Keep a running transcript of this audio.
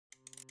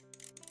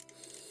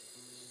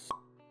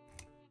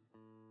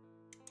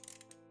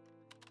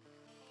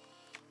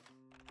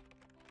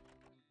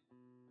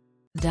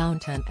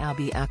Downton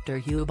Abbey actor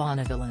Hugh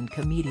Bonneville and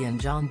comedian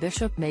John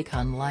Bishop make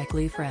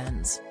unlikely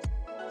friends.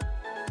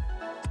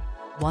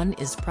 One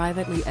is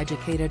privately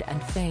educated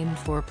and famed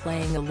for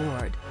playing a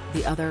lord,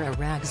 the other a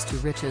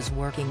rags-to-riches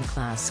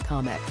working-class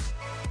comic.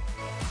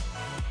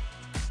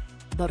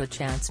 But a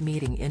chance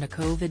meeting in a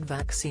COVID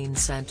vaccine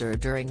center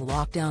during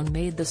lockdown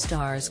made the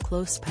stars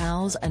close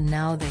pals, and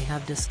now they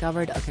have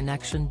discovered a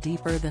connection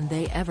deeper than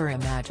they ever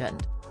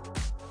imagined.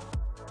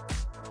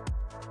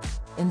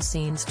 In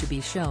scenes to be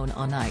shown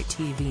on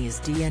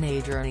ITV's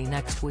DNA Journey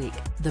next week,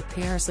 the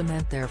pair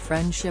cement their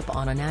friendship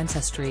on an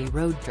ancestry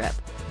road trip,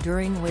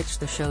 during which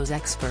the show's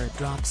expert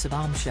drops a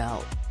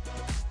bombshell.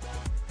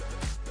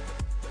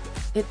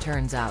 It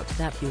turns out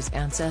that Hugh's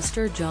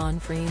ancestor John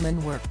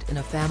Freeman worked in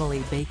a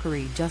family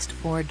bakery just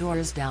 4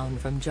 doors down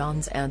from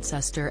John's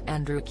ancestor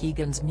Andrew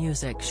Keegan's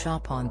music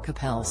shop on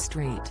Capel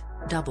Street,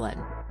 Dublin.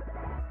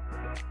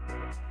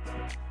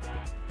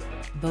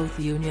 Both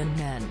union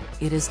men,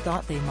 it is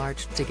thought they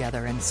marched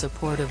together in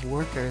support of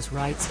workers'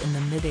 rights in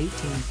the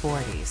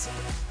mid-1840s.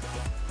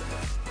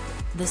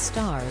 The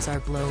stars are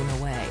blown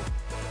away.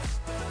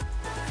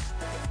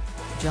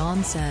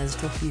 John says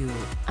to Hugh,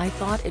 "I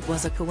thought it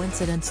was a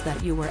coincidence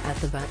that you were at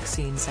the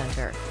vaccine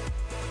center.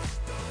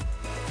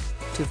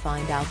 To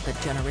find out that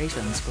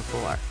generations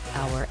before,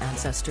 our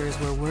ancestors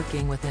were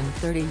working within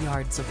 30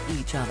 yards of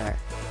each other.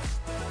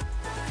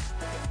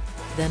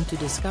 Then to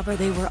discover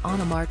they were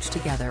on a march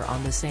together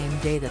on the same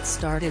day that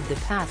started the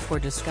path for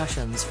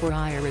discussions for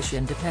Irish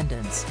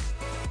independence.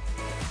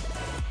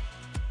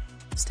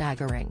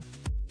 Staggering."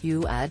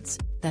 Hugh adds,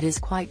 "That is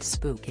quite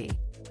spooky.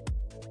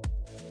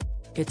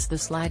 It's the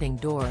sliding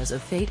doors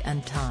of fate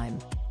and time.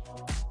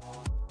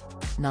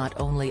 Not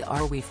only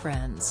are we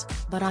friends,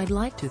 but I'd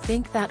like to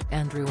think that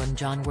Andrew and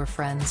John were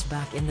friends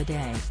back in the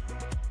day."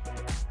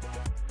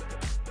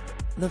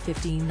 The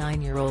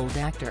 59-year-old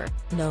actor,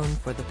 known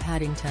for the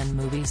Paddington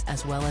movies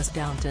as well as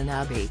Downton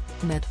Abbey,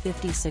 met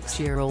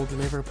 56-year-old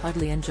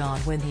Liverpudlian John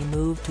when he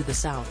moved to the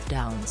South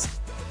Downs.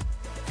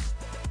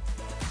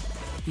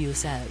 Hugh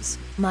says,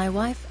 "My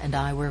wife and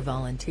I were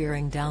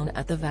volunteering down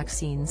at the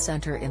vaccine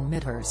centre in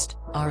Midhurst,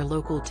 our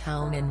local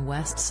town in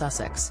West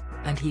Sussex,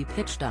 and he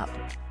pitched up."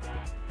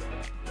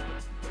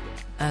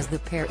 As the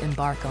pair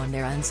embark on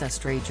their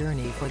ancestry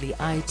journey for the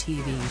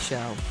ITV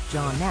show,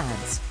 John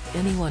adds,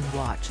 "Anyone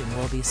watching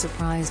will be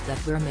surprised that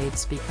we're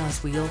mates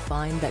because we'll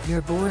find that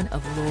you're born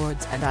of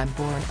lords and I'm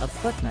born of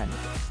footmen."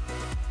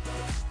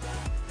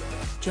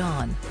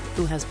 John,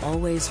 who has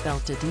always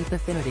felt a deep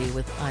affinity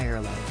with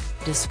Ireland,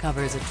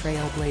 discovers a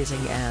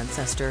trailblazing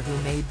ancestor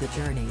who made the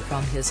journey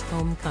from his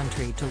home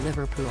country to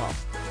Liverpool.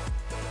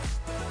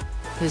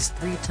 His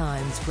 3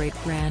 times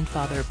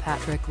great-grandfather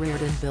Patrick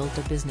Reardon built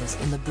a business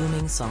in the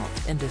booming salt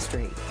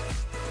industry.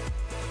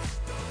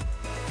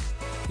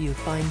 Hugh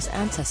finds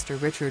ancestor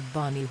Richard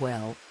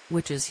Bonneville,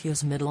 which is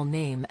Hugh's middle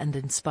name and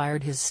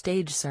inspired his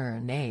stage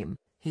surname.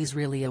 He's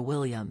really a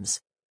Williams.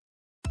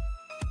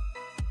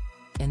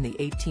 In the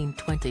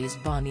 1820s,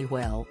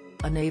 Bonneville,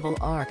 a naval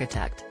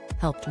architect,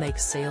 helped make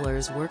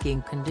sailors'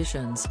 working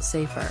conditions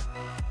safer.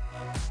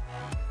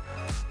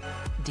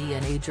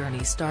 DNA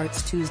Journey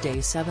starts Tuesday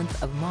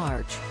 7th of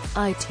March,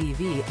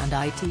 ITV and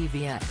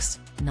ITVX,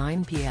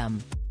 9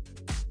 p.m.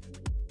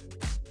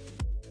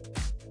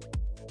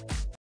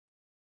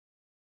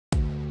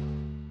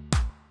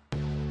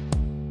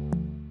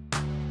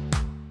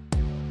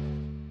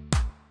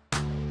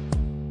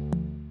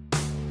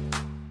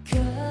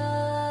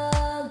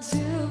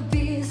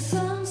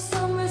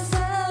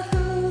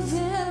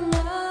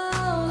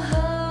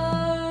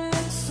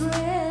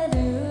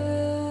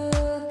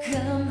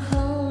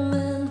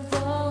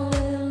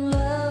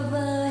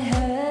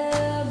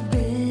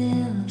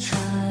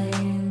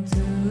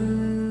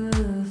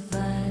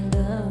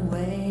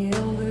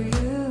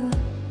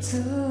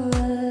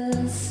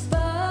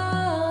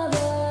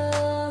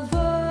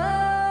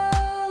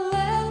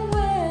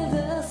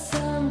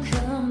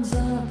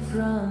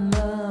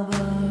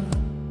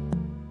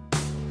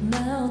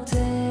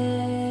 Mountain.